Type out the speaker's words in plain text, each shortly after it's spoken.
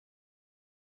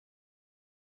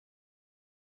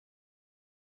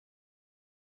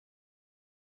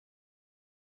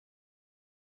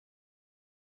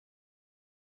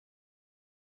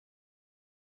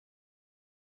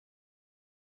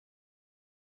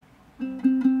Very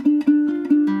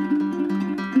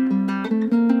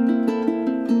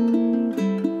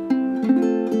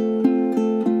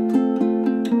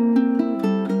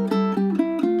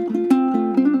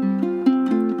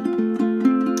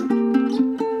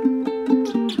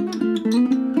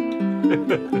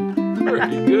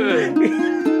good.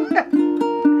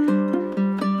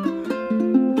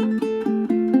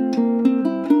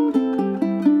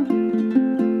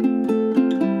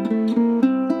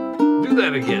 Do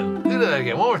that again. Do that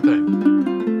again. One more time.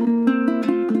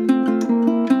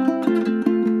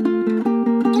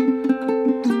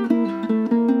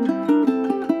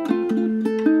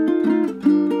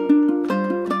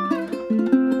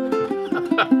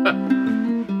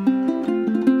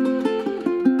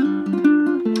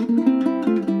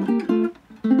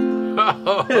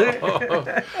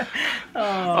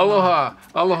 Aloha,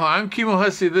 aloha. I'm Kimo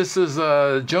Hussey. This is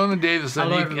Jonah Davis,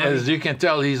 and as you can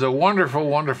tell, he's a wonderful,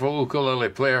 wonderful ukulele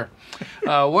player.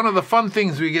 One of the fun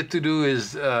things we get to do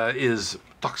is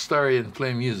talk story and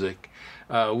play music.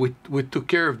 We took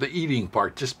care of the eating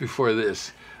part just before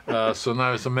this, so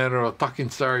now it's a matter of talking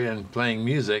story and playing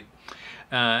music.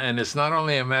 And it's not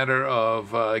only a matter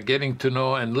of getting to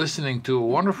know and listening to a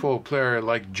wonderful player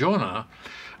like Jonah,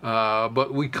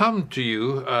 but we come to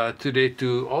you today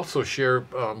to also share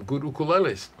good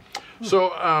ukuleles. So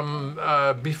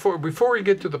before we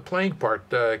get to the playing part,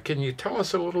 can you tell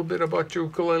us a little bit about your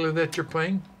ukulele that you're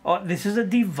playing? Oh, this is a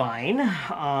Divine.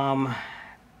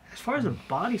 As far as the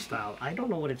body style, I don't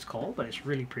know what it's called, but it's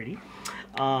really pretty.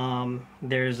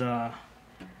 There's a,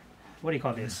 what do you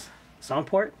call this? Sound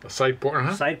port? A side port,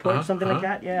 huh? Side port, something like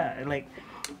that. Yeah, like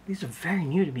these are very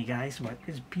new to me, guys, but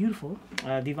it's beautiful.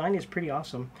 Divine is pretty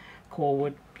awesome. Cool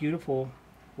wood, beautiful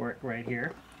work right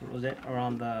here. What was it?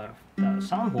 Around the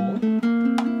sound hole.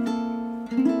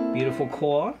 Beautiful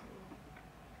core.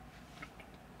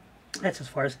 That's as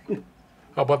far as.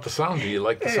 How about the sound? Do you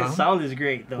like the sound? The sound is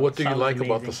great, though. What do you like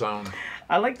about the sound?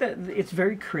 I like that it's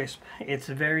very crisp. It's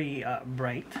very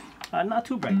bright. Not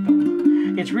too bright,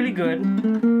 though. It's really good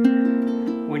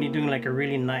when you're doing like a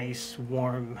really nice,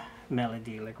 warm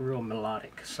melody, like real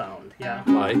melodic sound. Yeah.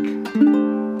 Like.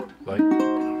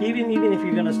 Even if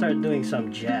you're gonna start doing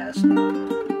some jazz.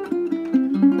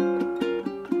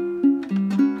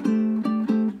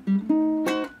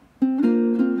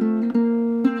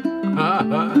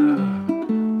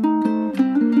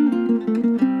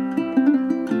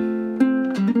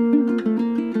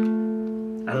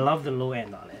 I love the low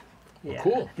end on it. Yeah.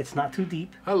 Cool. It's not too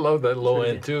deep. I love that low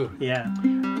end too. Yeah.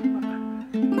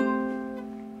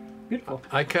 Beautiful.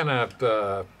 I kind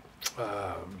of,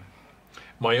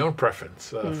 my own preference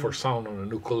for sound on an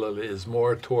ukulele is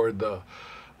more toward the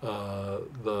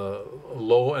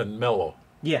low and mellow.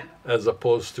 Yeah. As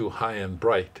opposed to high and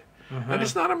bright. And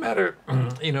it's not a matter,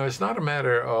 it's not a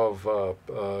matter of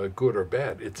good or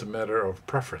bad. It's a matter of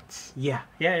preference. Yeah,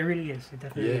 yeah, it really is. It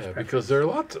definitely is. Yeah, because there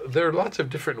are lots of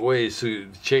different ways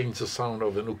to change the sound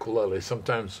of an ukulele.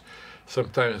 Sometimes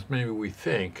maybe we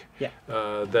think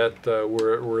that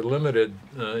we're limited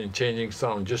in changing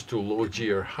sound just to low G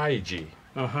or high G.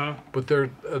 But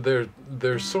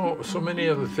there's so many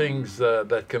other things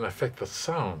that can affect the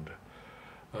sound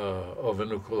of an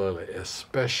ukulele,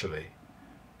 especially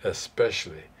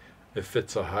if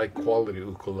it's a high quality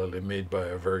ukulele made by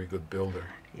a very good builder.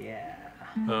 Yeah.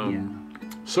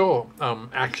 So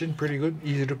action pretty good,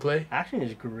 easy to play. Action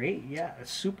is great. Yeah,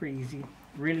 it's super easy.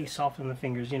 Really soft on the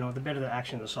fingers. You know, the better the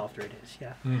action, the softer it is.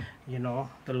 Yeah. You know,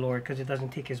 the lower, because it doesn't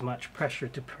take as much pressure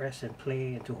to press and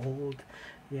play and to hold.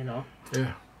 You know.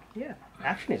 Yeah. Yeah.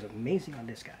 Action is amazing on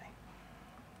this guy.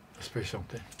 Let's play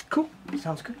something. Cool.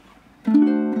 Sounds good.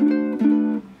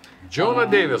 Jonah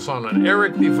Davis on an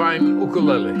Eric Divine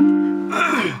ukulele.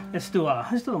 Let's do a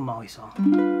Maui song.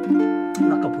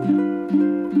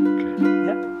 Nakapuya. Okay.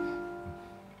 Yep.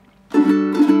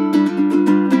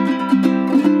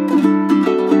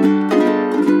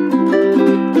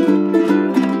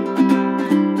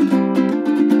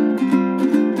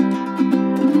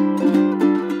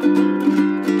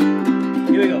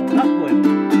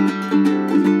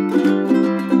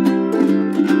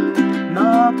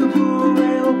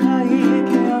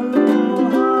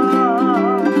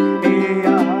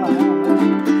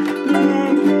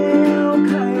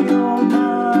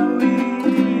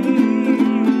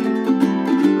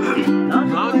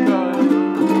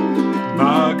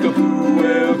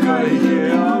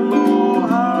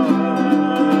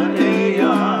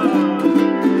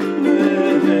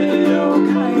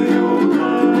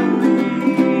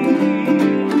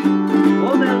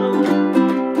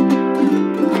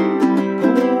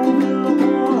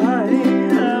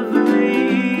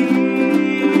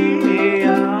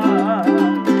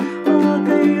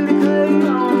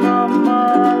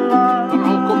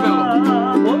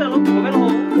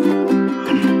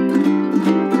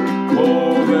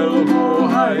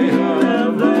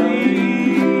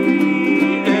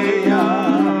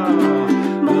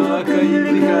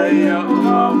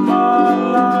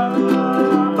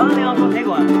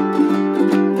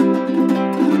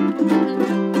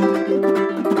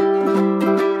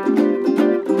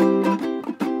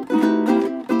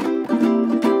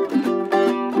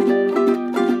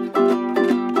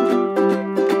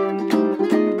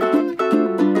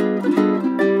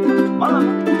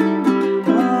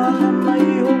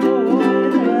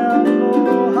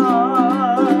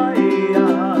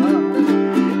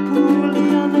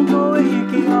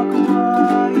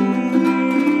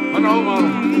 Ano,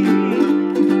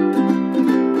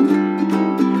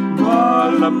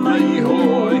 malamay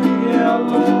hoy,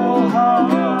 aloha,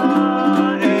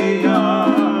 eya,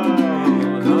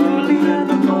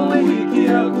 kulian ako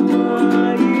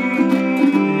ikiakuai.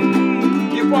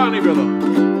 Keep on, brother.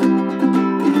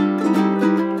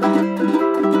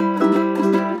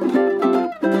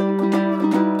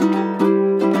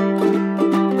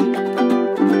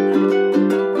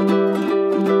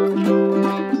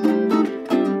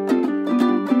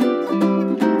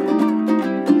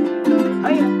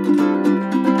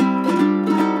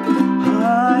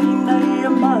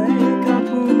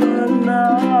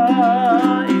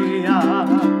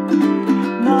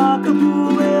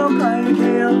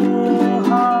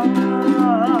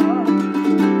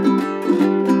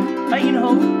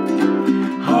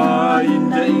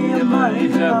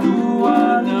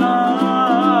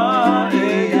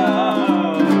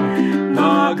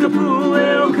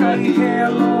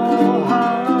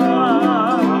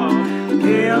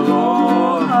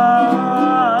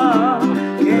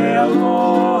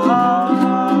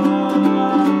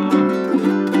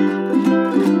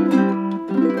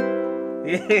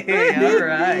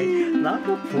 Alright.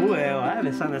 Nakapueo. I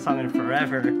haven't sung that song in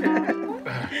forever.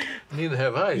 Neither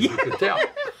have I, as you could tell.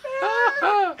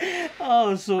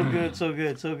 Oh, so good, so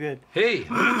good, so good. Hey,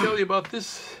 let me tell you about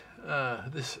this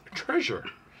this treasure.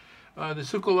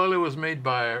 This ukulele was made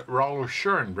by Raul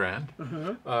Scheurenbrand.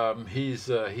 He's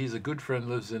a good friend,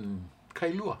 lives in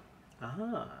Kailua.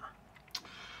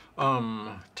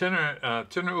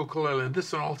 Tenor ukulele.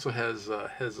 This one also has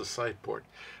a side port.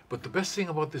 But the best thing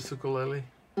about this ukulele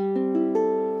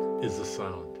is the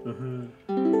sound.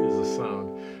 Is the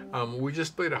sound. We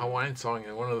just played a Hawaiian song,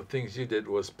 and one of the things you did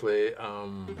was play.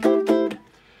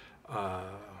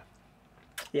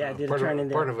 Yeah, I did a turn in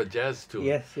there. Part of a jazz tune.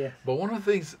 Yes, yes. But one of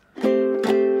the things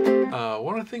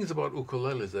about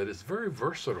ukulele is that it's very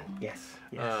versatile. Yes,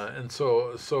 yes. And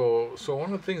so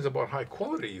one of the things about high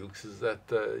quality ukes is that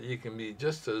you can be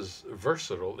just as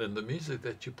versatile in the music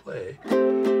that you play.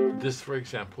 This, for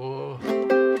example.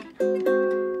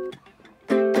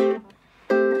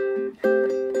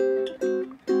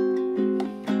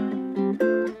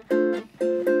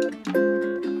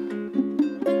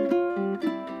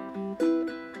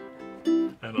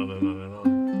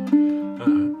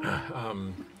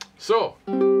 So,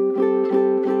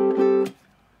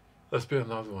 let's do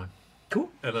another one. Cool.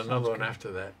 And another one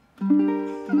after that.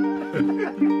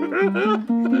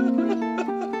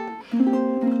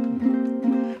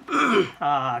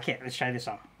 Okay, let's try this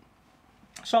song.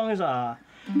 Song is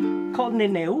called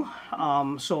Neneu.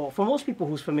 So for most people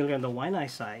who's familiar on the Waianae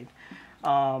side,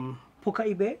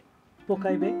 Pokaibe,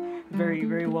 very,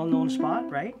 very well-known spot,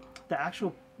 right? The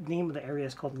actual name of the area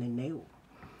is called Neneu.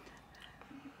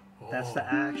 That's the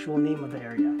actual name of the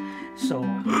area. So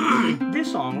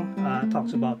this song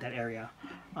talks about that area,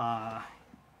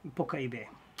 Pokaibe.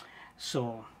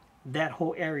 So that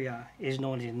whole area is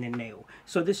known as Neneu.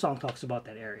 So this song talks about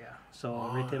that area.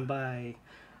 So written by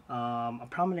a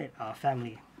prominent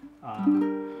family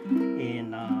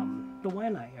in the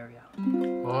Waianae area.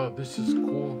 Oh, this is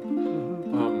cool.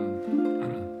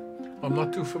 I'm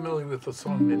not too familiar with the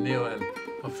song Neneo, and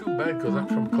I feel bad because I'm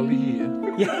from Kalihi.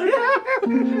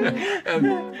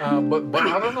 And, but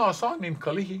I don't know a song named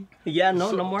Kalihi. Yeah,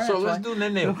 no more. So let's do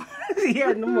Neneo.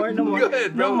 Yeah, no more. Go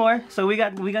ahead, bro. No more. So we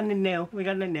got Neneo.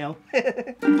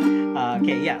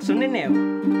 Okay, yeah. So Neneo.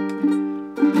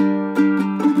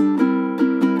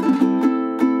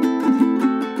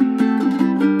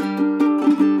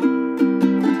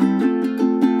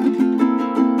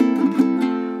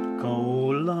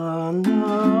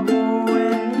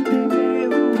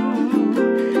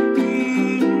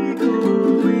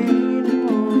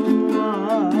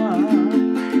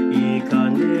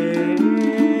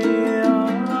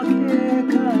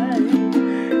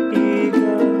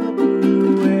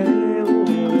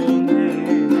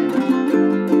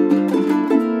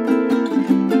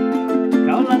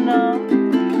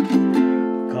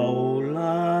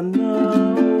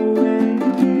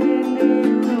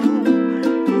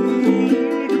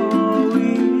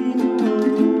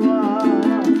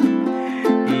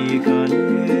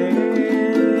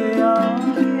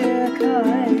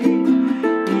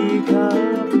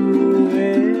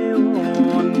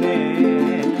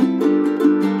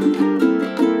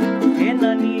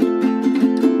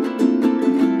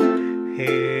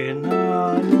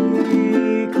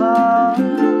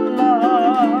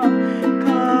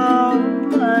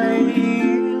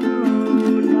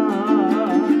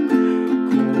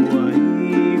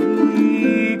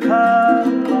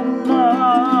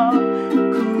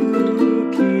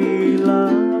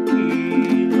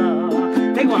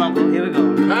 Uncle. Here we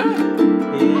go. Huh?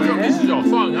 Yeah. This is your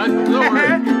song, huh? Don't worry.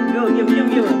 Go, give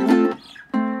it.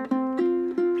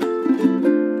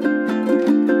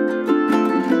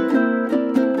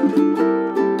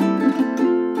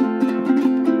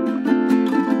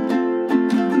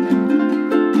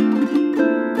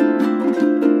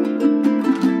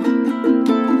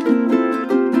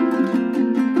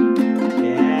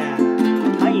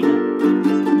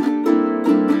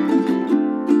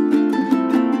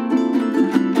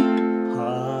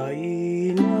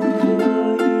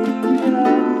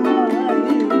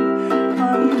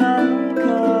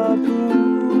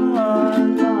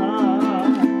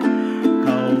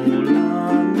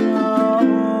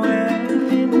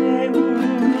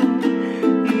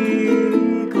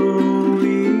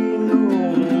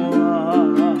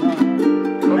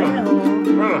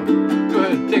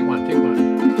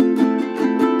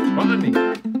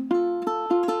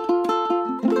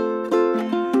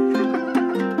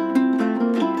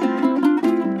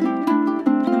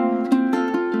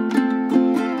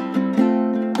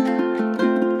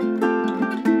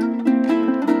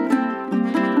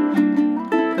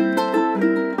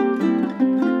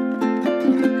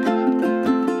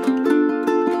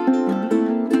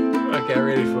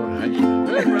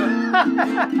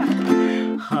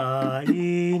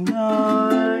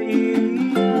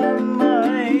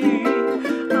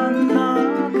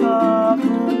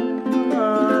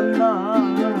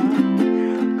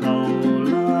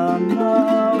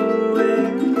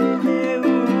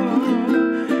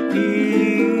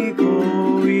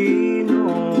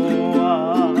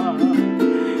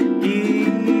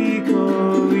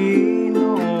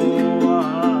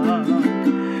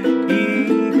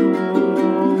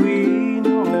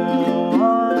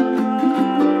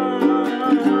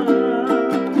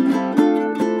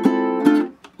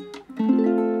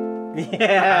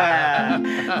 Yeah.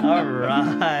 All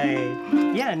right.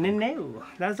 Yeah, Neneu.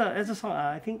 That's a song.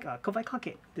 I think Kovai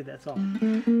Kake did that song.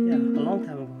 Yeah, a long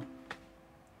time ago.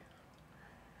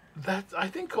 I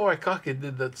think Kovai Kake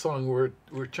did that song.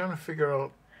 We're trying to figure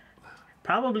out.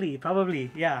 Probably.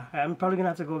 Yeah, I'm probably gonna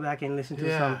have to go back and listen to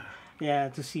some. Yeah,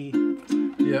 to see.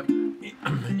 Yep.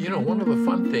 You know, one of the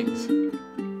fun things.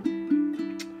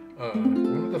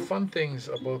 One of the fun things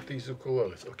about these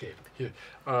ukuleles. Okay, here.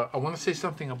 I want to say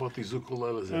something about these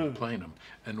ukuleles and playing them.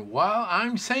 And while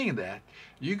I'm saying that,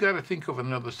 you got to think of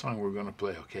another song we're going to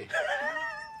play. Okay.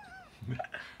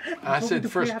 I said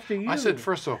first.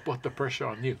 I'll put the pressure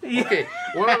on you. Okay.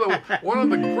 One of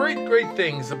the great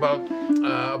things about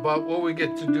what we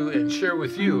get to do and share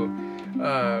with you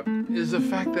is the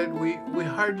fact that we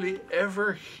hardly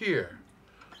ever hear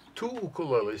two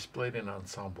ukuleles played in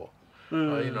ensemble.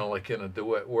 You know, like in a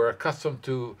duet. We're accustomed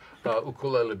to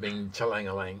ukulele being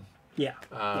chalang-a-lang. Yeah.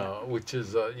 Which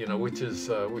is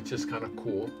kind of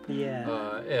cool.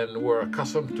 Yeah. And we're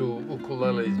accustomed to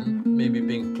ukuleles maybe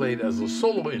being played as a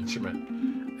solo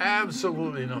instrument.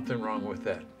 Absolutely nothing wrong with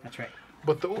that. That's right.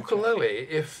 But the ukulele,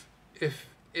 if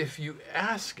you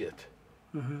ask it,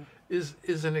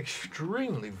 is an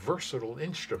extremely versatile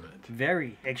instrument.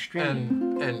 Very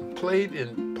extremely. And played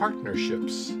in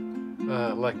partnerships.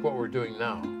 Like what we're doing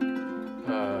now,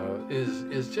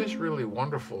 is just really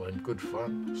wonderful and good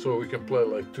fun. So we can play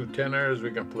like two tenors, we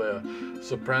can play a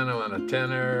soprano and a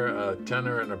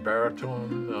tenor and a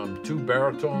baritone, two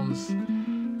baritones.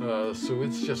 So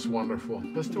it's just wonderful.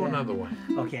 Let's do another one.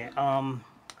 Okay.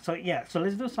 So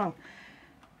let's do a song.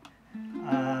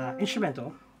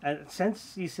 Instrumental.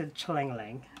 Since you said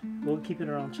chalang-a-lang, we'll keep it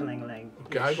around chalang-a-lang.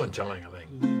 Okay, I'm going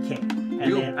chalang-a-lang. Okay.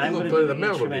 And then I'm going to play do the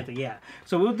melody. Instrumental. Yeah.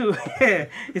 So we'll do.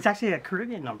 It's actually a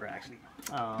Caribbean number, actually.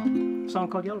 Song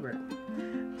called Yellowbird.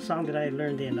 Song that I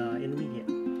learned in Immediate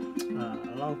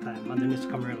a long time under Mr.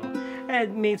 Camarillo. I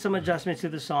made some adjustments to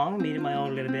the song, made it my own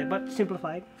a little bit, but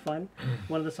simplified, fun.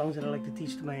 One of the songs that I like to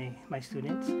teach to my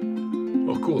students.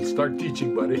 Oh, cool. Start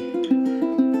teaching, buddy.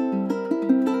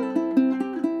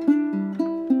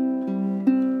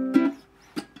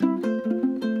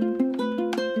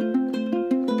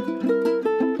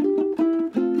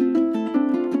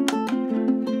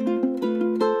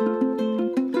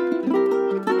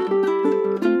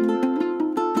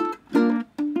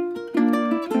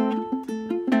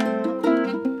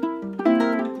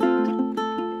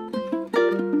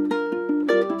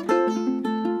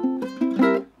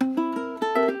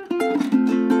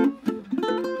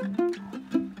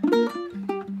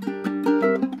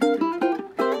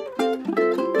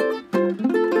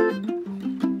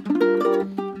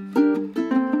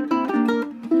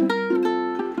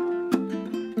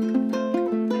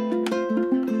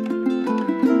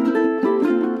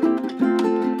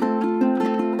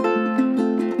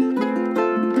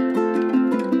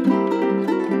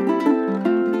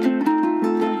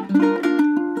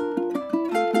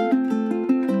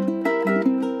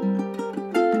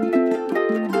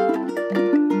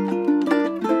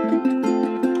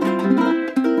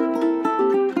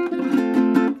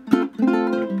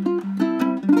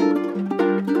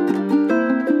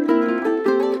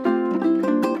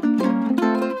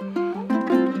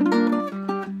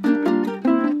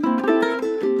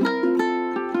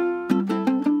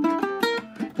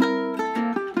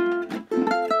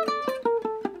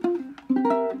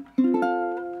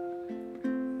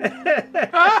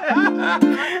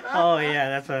 Oh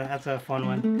yeah, that's a fun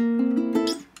one.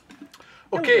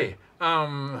 Okay.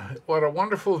 What a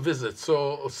wonderful visit.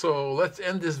 So let's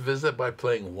end this visit by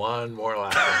playing one more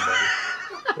last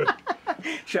one, buddy.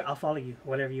 Sure, I'll follow you.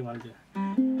 Whatever you want to do.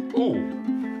 Ooh.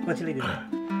 What's your lady?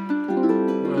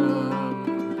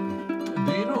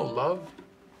 Do you know Love?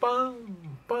 Bum,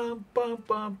 bum, bum,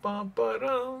 bum, bum,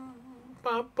 ba-dum,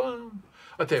 bum, bum.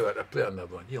 I'll tell you what, I'll play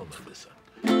another one. You'll know this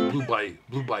one. Blue Bayou.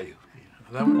 Blue Bayou. You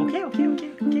know that one? Okay.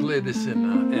 Play this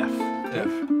in F.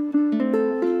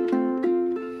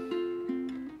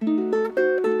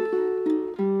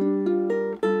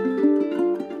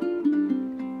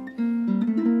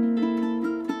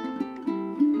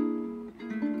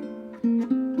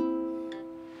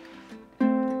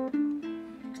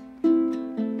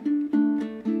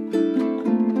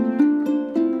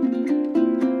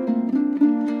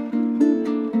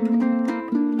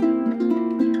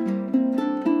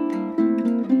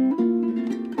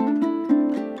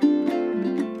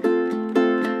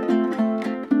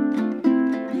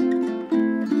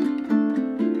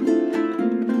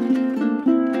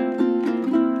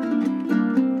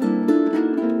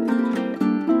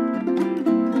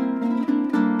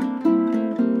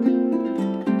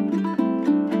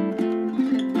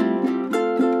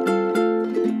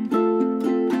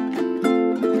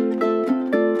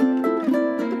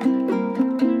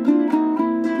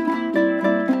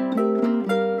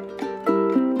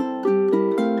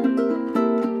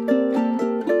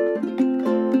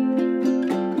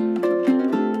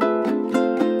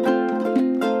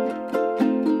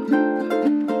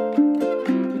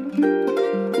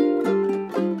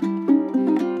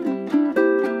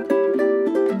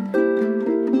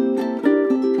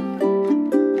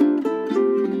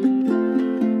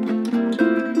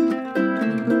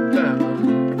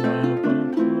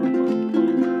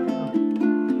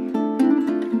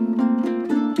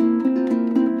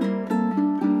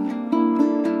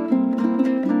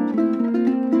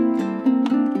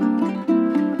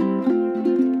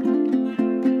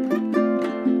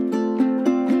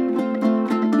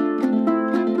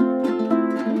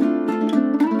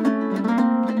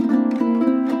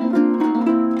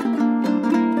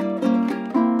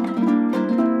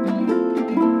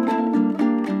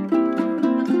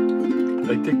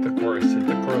 Take the chorus. Hit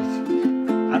the chorus.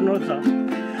 I don't know the song.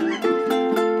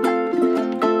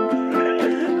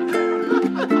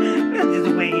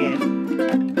 Just wing it.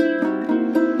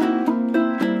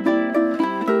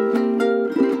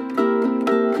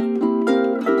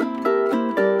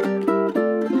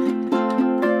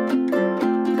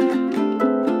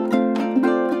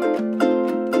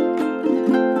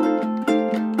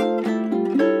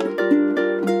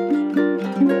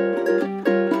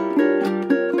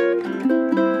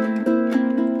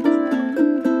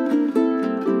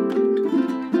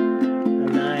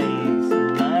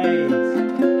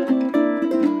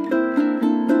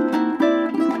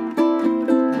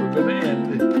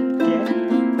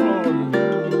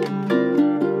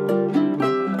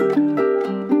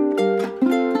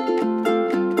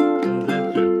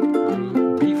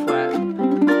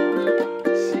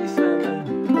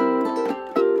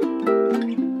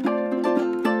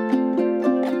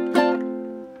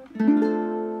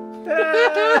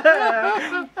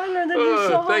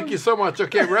 Thank you so much.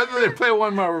 Okay, rather than play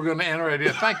one more, we're going to end right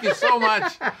here. Thank you so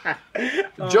much.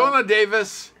 Jonah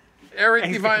Davis,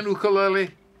 Eric Divine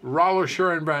ukulele, Rollo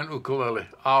Scheurenbrand ukulele.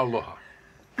 Aloha.